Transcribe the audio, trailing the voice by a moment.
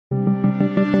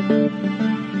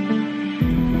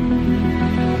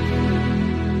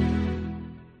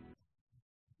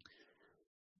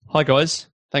Hi, guys.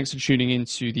 Thanks for tuning in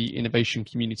to the Innovation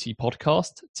Community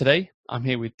podcast. Today, I'm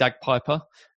here with Dag Piper,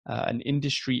 an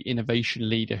industry innovation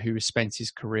leader who has spent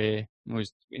his career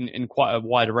in quite a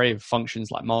wide array of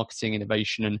functions like marketing,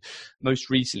 innovation, and most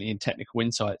recently in technical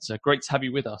insights. Great to have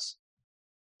you with us.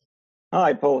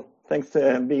 Hi, Paul. Thanks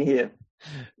for being here.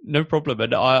 No problem.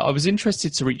 And I was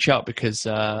interested to reach out because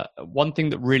one thing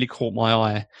that really caught my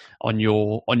eye on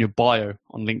your bio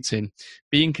on LinkedIn,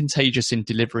 being contagious in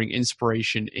delivering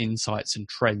inspiration, insights, and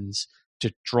trends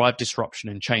to drive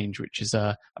disruption and change, which is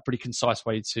a pretty concise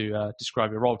way to describe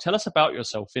your role. Tell us about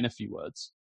yourself in a few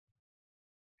words.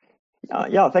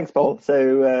 Yeah, thanks, Paul.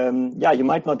 So, you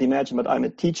might not imagine, but I'm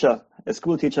a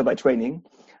school teacher by training.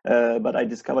 But I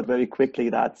discovered very quickly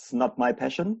that's not my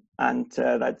passion, and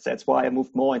that's why I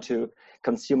moved more into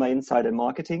consumer insight and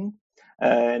marketing.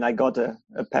 And I got a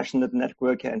passionate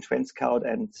networker and trend scout,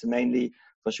 and mainly,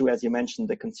 for sure, as you mentioned,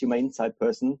 the consumer insight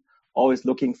person, always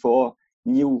looking for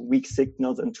new weak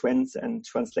signals and trends and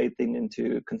translate them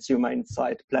into consumer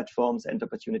insight platforms and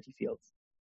opportunity fields.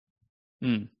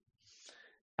 Mm.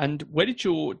 And where did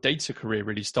your data career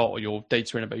really start, or your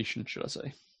data innovation, should I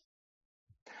say?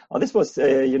 Oh, this was,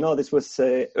 early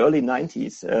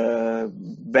 90s,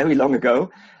 very long ago,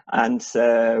 and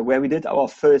where we did our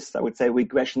first, I would say,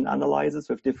 regression analysis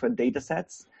with different data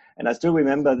sets. And I still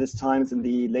remember this times in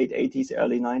the late 80s,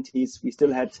 early 90s, we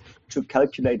still had to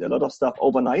calculate a lot of stuff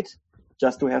overnight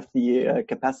just to have the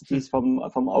capacities from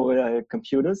our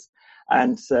computers.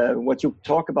 And what you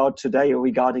talk about today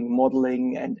regarding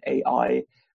modeling and AI,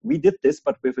 we did this,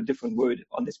 but with a different word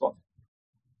on this one.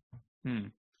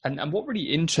 And what really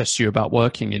interests you about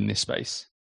working in this space?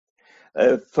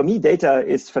 For me, data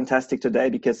is fantastic today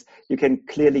because you can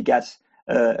clearly get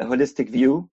a holistic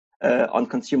view on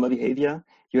consumer behavior.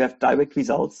 You have direct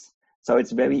results, so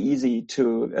it's very easy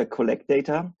to collect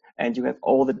data, and you have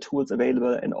all the tools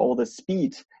available and all the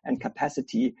speed and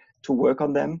capacity to work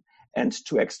on them and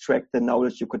to extract the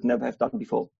knowledge you could never have done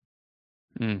before.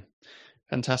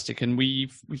 Fantastic. And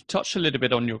we've touched a little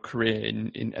bit on your career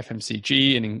in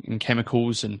FMCG and in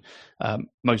chemicals, and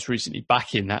most recently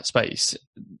back in that space.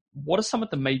 What are some of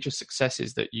the major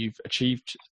successes that you've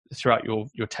achieved throughout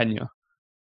your tenure?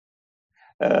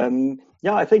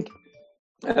 I think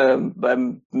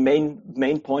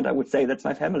main point I would say that's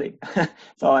my family.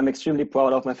 So I'm extremely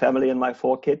proud of my family and my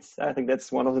 4 kids. I think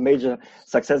that's one of the major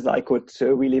successes I could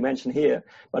really mention here.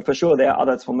 But for sure, there are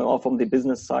others from the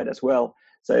business side as well.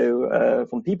 So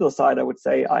from people's side, I would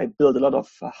say I build a lot of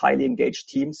highly engaged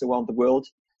teams around the world.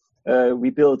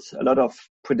 We build a lot of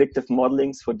predictive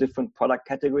modelings for different product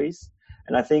categories.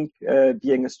 And I think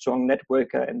being a strong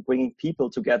networker and bringing people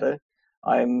together,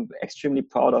 I'm extremely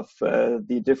proud of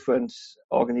the different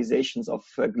organizations of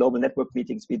global network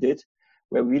meetings we did,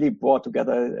 where we really brought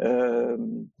together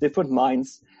different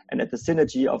minds, and at the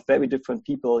synergy of very different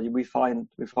people, we found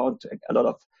a lot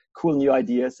of cool new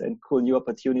ideas and cool new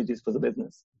opportunities for the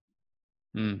business.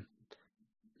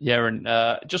 Yeah, and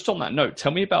just on that note,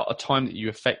 tell me about a time that you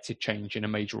affected change in a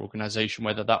major organization,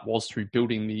 whether that was through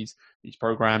building these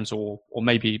programs or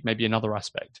maybe another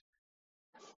aspect.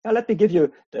 Now, let me give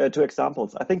you 2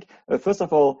 examples. I think, first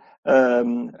of all,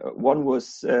 one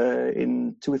was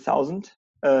in 2000,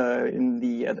 in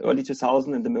the early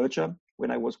 2000 in the merger,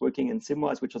 when I was working in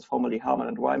Symrise, which was formerly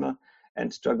Harman & Weimer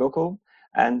and Dragoko.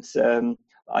 And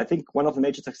I think one of the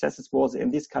major successes was in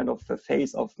this kind of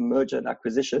phase of merger and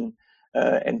acquisition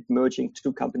and merging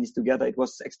 2 companies together. It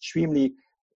was extremely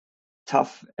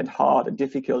tough and hard and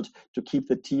difficult to keep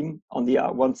the team on the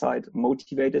one side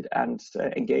motivated and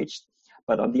engaged,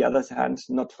 but on the other hand,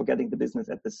 not forgetting the business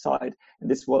at the side. And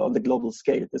this was on the global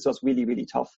scale. This was really, really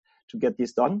tough to get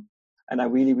this done. And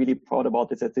I'm really, really proud about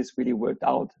this, that this really worked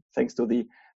out thanks to the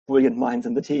brilliant minds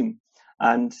in the team.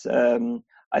 And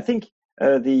I think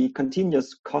the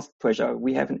continuous cost pressure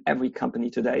we have in every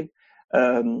company today,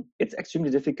 it's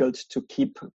extremely difficult to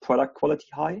keep product quality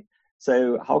high.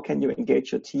 So how can you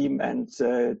engage your team and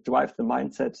drive the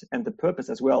mindset and the purpose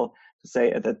as well to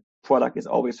say that product is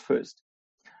always first?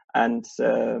 And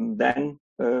then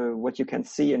what you can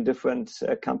see in different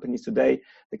companies today,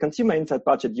 the consumer insight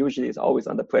budget usually is always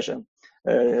under pressure.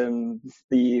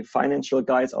 The financial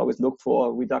guys always look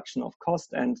for reduction of cost,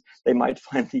 and they might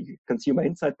find the consumer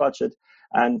insight budget.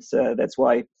 And that's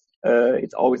why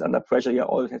it's always under pressure. You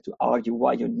always have to argue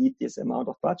why you need this amount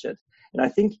of budget. And I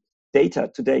think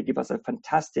data today give us a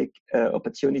fantastic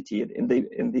opportunity in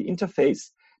the interface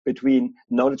between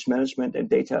knowledge management and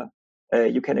data.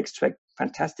 You can extract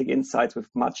fantastic insights with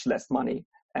much less money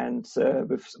and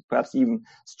with perhaps even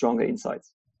stronger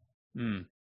insights.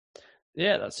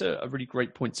 Yeah, that's a really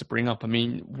great point to bring up. I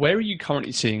mean, where are you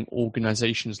currently seeing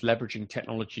organizations leveraging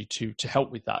technology to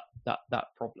help with that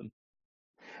problem?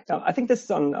 I think this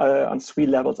is on three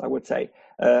levels, I would say.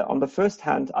 On the first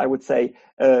hand, I would say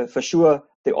for sure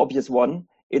the obvious one,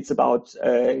 it's about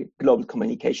global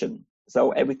communication.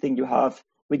 So everything you have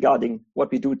regarding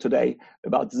what we do today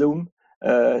about Zoom,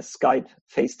 Skype,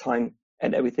 FaceTime,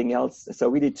 and everything else. So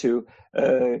we need to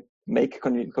make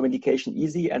communication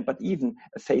easy, but even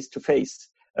face-to-face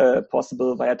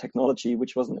possible via technology,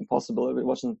 which wasn't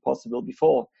possible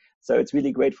before. So it's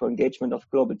really great for engagement of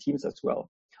global teams as well.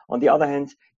 On the other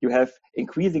hand, you have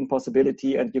increasing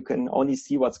possibility, and you can only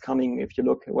see what's coming if you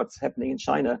look at what's happening in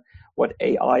China, what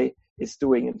AI is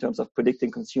doing in terms of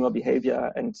predicting consumer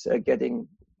behavior and getting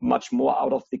much more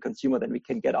out of the consumer than we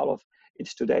can get out of it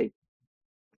today.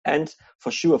 And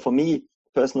for sure, for me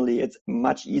personally, it's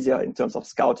much easier in terms of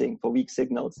scouting for weak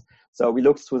signals. So we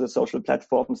looked through the social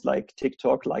platforms like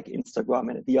TikTok, like Instagram,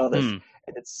 and the others, and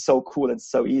it's so cool and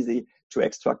so easy to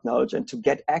extract knowledge and to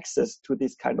get access to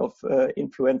this kind of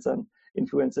influencer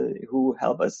who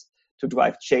help us to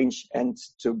drive change and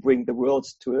to bring the world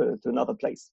to another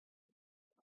place.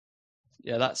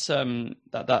 Yeah, that's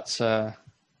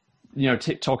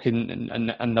TikTok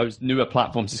and those newer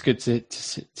platforms. It's good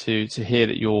to hear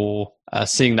that you're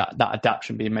seeing that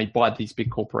adaptation being made by these big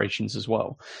corporations as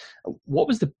well. What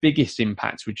was the biggest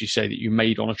impact, would you say, that you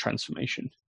made on a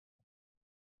transformation?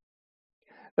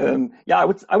 I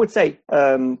would say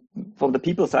from the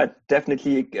people side,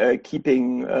 definitely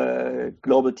keeping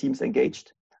global teams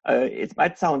engaged. It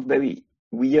might sound very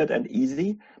weird and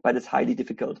easy, but it's highly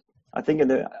difficult. I think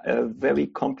in a very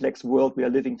complex world we are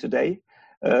living today,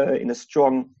 in a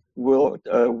strong world,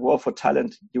 war for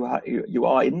talent you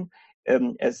are in,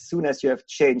 as soon as you have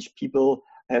change, people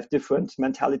have different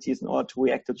mentalities in order to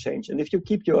react to change. And if you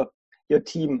keep your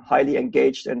team highly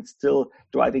engaged and still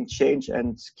driving change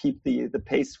and keep the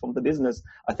pace from the business,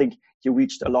 I think you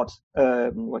reached a lot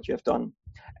what you have done.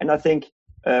 And I think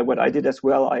what I did as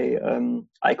well,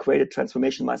 I created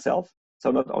transformation myself. So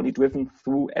not only driven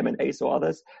through M&As or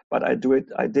others, but I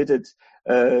did it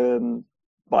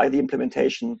by the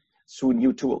implementation through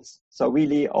new tools. So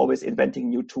really always inventing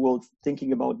new tools,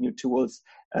 thinking about new tools,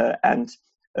 and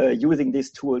using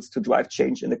these tools to drive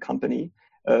change in the company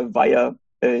via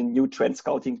new trend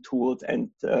scouting tools and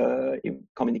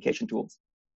communication tools.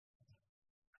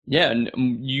 Yeah, and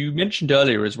you mentioned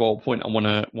earlier as well a point I want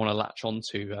to latch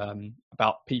onto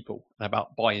about people and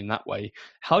about buying that way.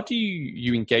 How do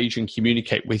you engage and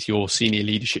communicate with your senior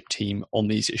leadership team on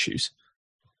these issues?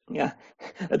 Yeah,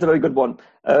 that's a very good one.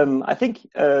 I think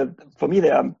for me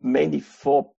there are mainly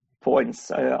 4 points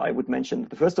I would mention.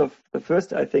 The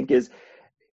first I think is,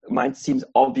 mine seems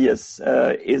obvious,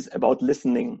 is about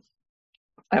listening.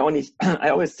 I always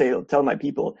tell my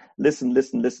people, listen.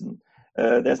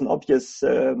 There's an obvious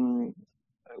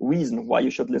reason why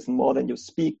you should listen more than you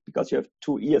speak, because you have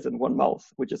 2 ears and 1 mouth,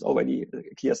 which is already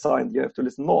a clear sign you have to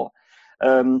listen more.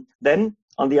 Then,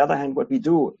 on the other hand, what we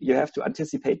do, you have to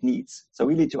anticipate needs. So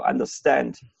really to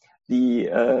understand the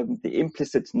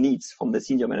implicit needs from the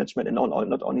senior management, and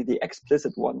not only the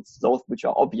explicit ones, those which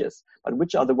are obvious, but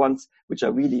which are the ones which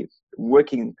are really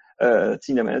working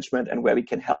senior management and where we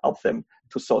can help them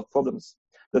to solve problems.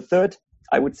 The third,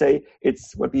 I would say,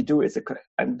 it's what we do is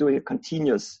I'm doing a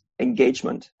continuous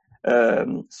engagement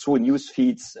through news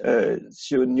feeds,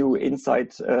 through new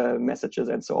insight messages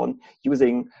and so on,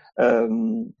 using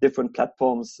different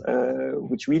platforms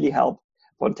which really help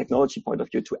from a technology point of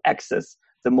view to access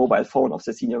the mobile phone of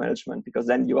the senior management, because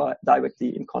then you are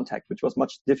directly in contact, which was more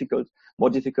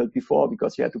difficult before,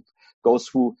 because you had to go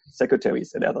through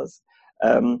secretaries and others.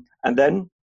 And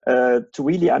then to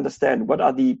really understand what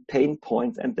are the pain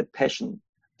points and the passion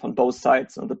on both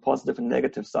sides, on the positive and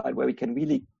negative side, where we can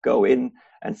really go in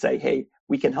and say, hey,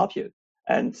 we can help you,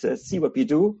 and see what we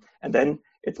do. And then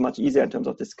it's much easier in terms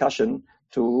of discussion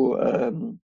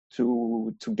to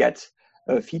get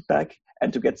feedback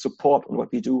and to get support on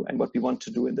what we do and what we want to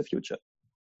do in the future.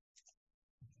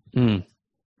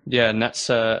 Yeah, and that's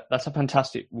a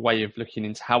fantastic way of looking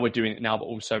into how we're doing it now, but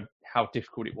also how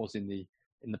difficult it was in the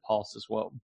past as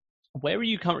well. Where are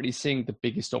you currently seeing the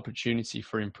biggest opportunity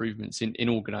for improvements in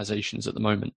organizations at the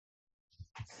moment?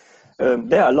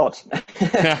 There are a lot.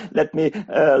 Let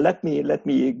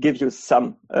me give you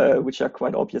some which are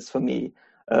quite obvious for me.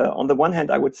 On the one hand,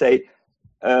 I would say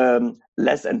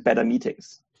less and better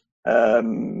meetings.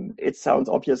 It sounds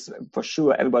obvious for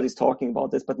sure. Everybody's talking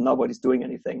about this, but nobody's doing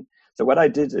anything. So what I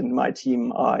did in my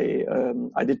team,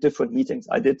 I did different meetings.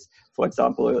 I did, for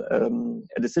example,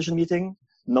 a decision meeting,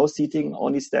 no seating,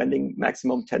 only standing,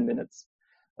 maximum 10 minutes.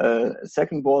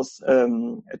 Second was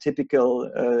a typical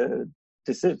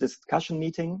discussion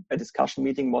meeting. A discussion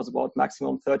meeting was about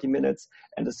maximum 30 minutes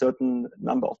and a certain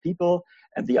number of people.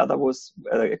 And the other was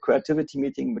a creativity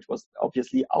meeting, which was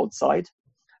obviously outside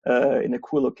in a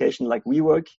cool location like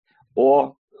WeWork.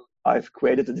 Or I've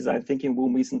created a design thinking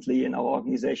room recently in our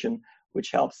organization,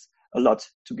 which helps a lot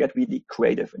to get really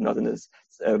creative and not in this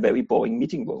very boring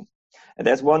meeting room. And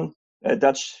there's one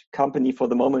Dutch company for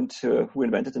the moment who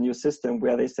invented a new system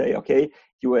where they say, okay,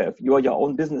 you are your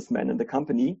own businessman in the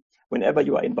company. Whenever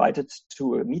you are invited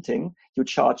to a meeting, you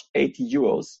charge 80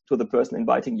 euros to the person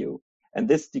inviting you. And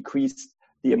this decreased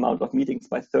the amount of meetings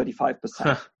by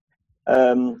 35%.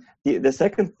 The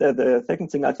second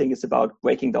thing I think is about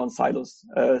breaking down silos,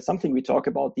 something we talk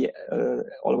about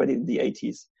already in the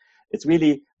 80s. It's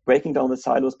really breaking down the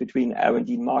silos between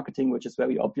R&D and marketing, which is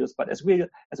very obvious, but as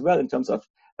well in terms of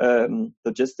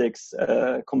logistics,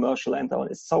 commercial, and so on,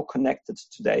 is so connected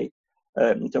today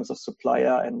in terms of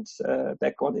supplier and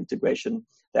background integration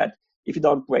that if you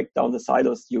don't break down the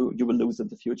silos, you will lose in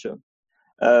the future.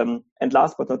 And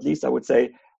last but not least, I would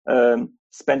say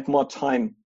spend more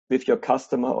time with your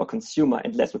customer or consumer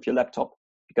and less with your laptop,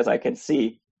 because I can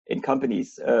see in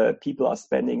companies people are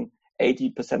spending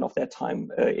 80% of their time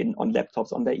on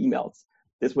laptops, on their emails.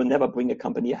 This will never bring a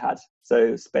company ahead.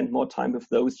 So spend more time with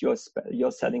those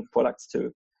you're selling products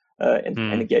to, and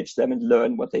engage them and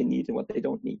learn what they need and what they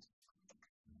don't need.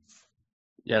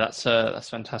 Yeah, that's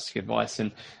fantastic advice.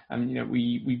 And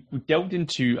we delved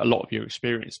into a lot of your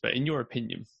experience, but in your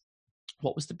opinion,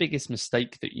 what was the biggest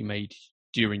mistake that you made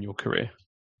during your career?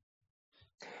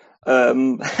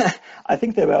 I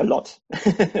think there were a lot.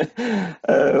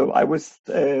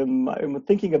 I'm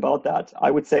thinking about that. I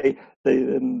would say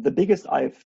the biggest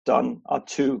I've done are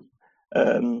two.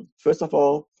 First of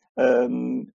all,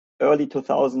 early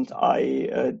 2000,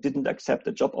 I didn't accept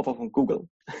a job offer from Google.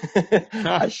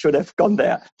 I should have gone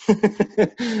there.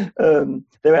 There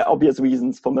were obvious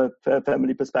reasons from a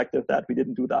family perspective that we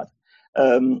didn't do that.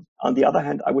 On the other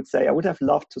hand, I would say I would have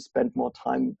loved to spend more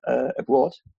time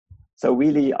abroad. So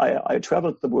really, I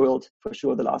traveled the world for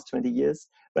sure the last 20 years,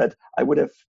 but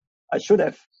I should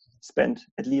have spent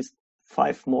at least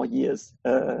 5 more years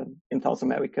in South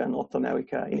America, North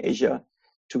America, in Asia,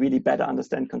 to really better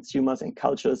understand consumers and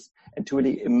cultures and to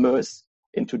really immerse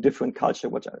into different culture,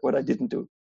 what I didn't do.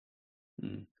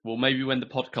 Well, maybe when the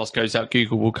podcast goes out,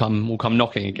 Google will come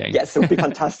knocking again. Yes, it would be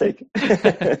fantastic.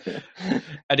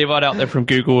 Anyone out there from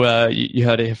Google, you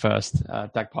heard it here first.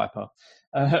 Dag Piper.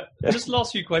 Just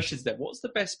last few questions then. What's the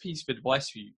best piece of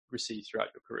advice you received throughout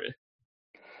your career?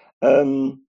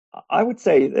 I would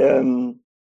say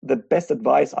the best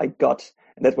advice I got,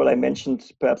 and that's what I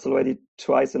mentioned perhaps already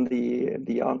twice in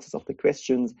the answers of the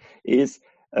questions, is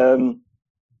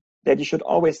that you should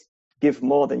always give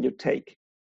more than you take.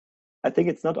 I think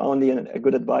it's not only a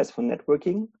good advice for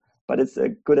networking, but it's a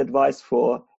good advice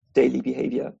for daily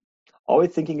behavior.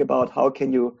 Always thinking about how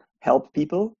can you help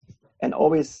people, and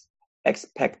always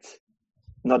expect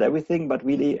not everything, but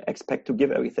really expect to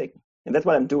give everything. And that's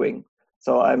what I'm doing.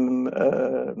 So I'm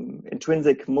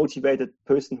intrinsic motivated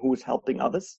person who is helping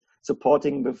others,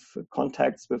 supporting with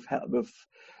contacts, with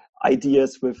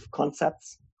ideas, with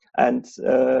concepts. And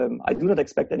I do not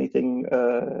expect anything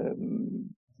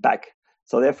back.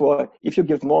 So therefore, if you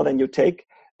give more than you take,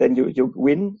 then you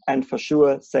win. And for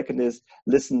sure, second is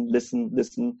listen,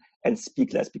 and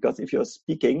speak less. Because if you're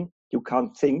speaking, you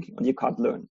can't think and you can't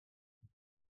learn.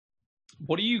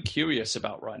 What are you curious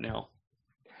about right now?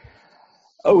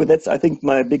 Oh, that's, I think,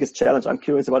 my biggest challenge. I'm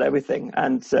curious about everything.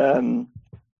 And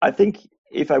I think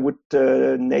if I would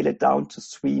nail it down to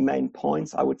 3 main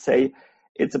points, I would say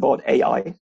it's about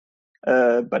AI.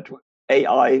 But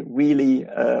AI really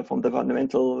from the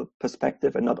fundamental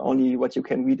perspective, and not only what you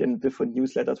can read in different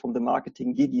newsletters from the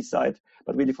marketing geeky side,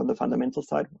 but really from the fundamental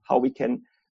side, how we can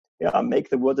make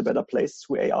the world a better place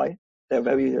through AI. There are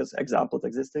various examples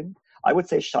existing. I would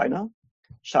say China.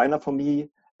 China, for me,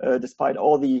 despite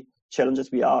all the challenges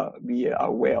we are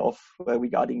aware of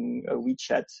regarding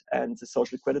WeChat and the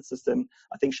social credit system,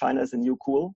 I think China is a new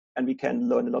cool, and we can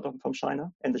learn a lot from China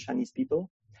and the Chinese people.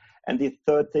 And the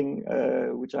third thing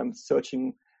which I'm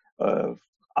searching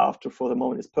after for the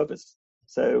moment is purpose.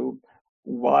 So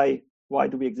why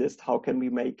do we exist? How can we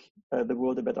make the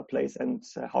world a better place? And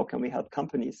how can we help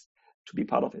companies to be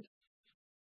part of it?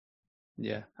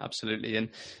 Yeah, absolutely. And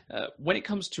when it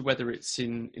comes to whether it's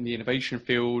in the innovation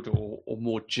field or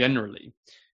more generally,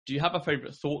 do you have a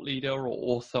favorite thought leader or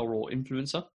author or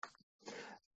influencer?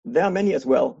 There are many as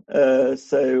well.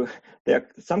 So there are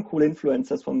some cool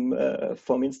influencers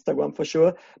from Instagram for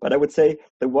sure. But I would say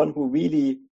the one who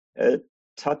really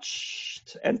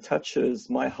touched and touches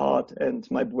my heart and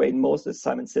my brain most is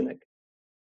Simon Sinek.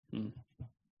 Mm.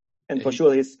 And for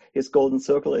sure, his Golden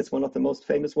Circle is one of the most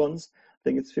famous ones. I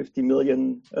think it's 50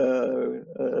 million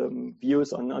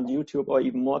views on YouTube, or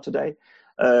even more today.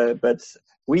 But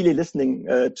really listening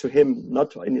to him,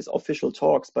 not in his official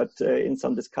talks, but in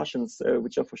some discussions,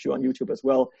 which are for sure on YouTube as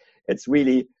well, it's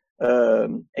really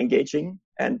engaging.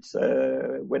 And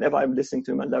whenever I'm listening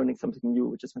to him, I'm learning something new,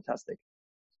 which is fantastic.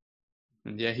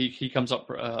 Yeah, he comes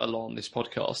up a lot on this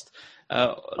podcast.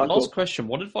 Last cool. question: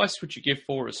 what advice would you give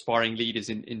for aspiring leaders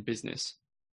in business?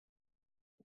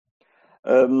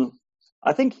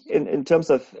 I think in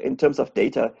terms of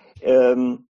data,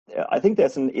 I think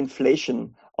there's an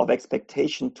inflation of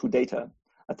expectation to data.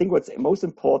 I think what's most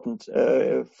important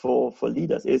for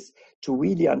leaders is to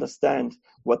really understand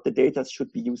what the data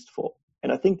should be used for.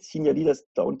 And I think senior leaders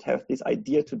don't have this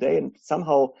idea today, and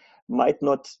somehow might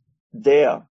not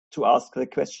dare to ask the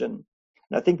question.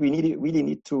 And I think we really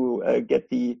need to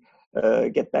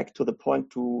get back to the point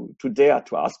to dare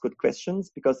to ask good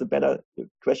questions, because the better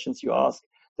questions you ask,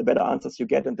 the better answers you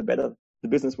get, and the better the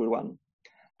business will run.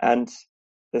 And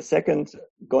the second,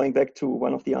 going back to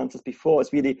one of the answers before,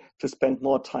 is really to spend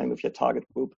more time with your target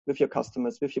group, with your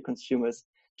customers, with your consumers,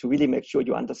 to really make sure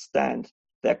you understand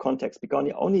their context,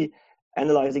 because only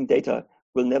analyzing data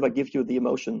will never give you the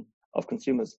emotion of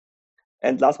consumers.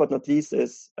 And last but not least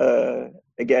is,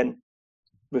 again,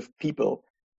 with people,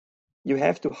 you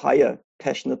have to hire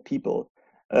passionate people,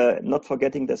 not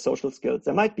forgetting their social skills.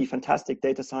 There might be fantastic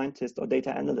data scientists or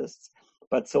data analysts,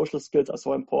 but social skills are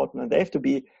so important, and they have to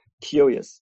be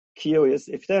curious.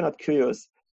 If they're not curious,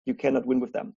 you cannot win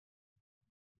with them.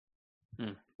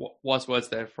 Wise words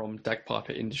there from Dag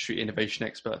Piper, industry innovation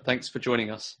expert. Thanks for joining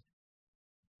us.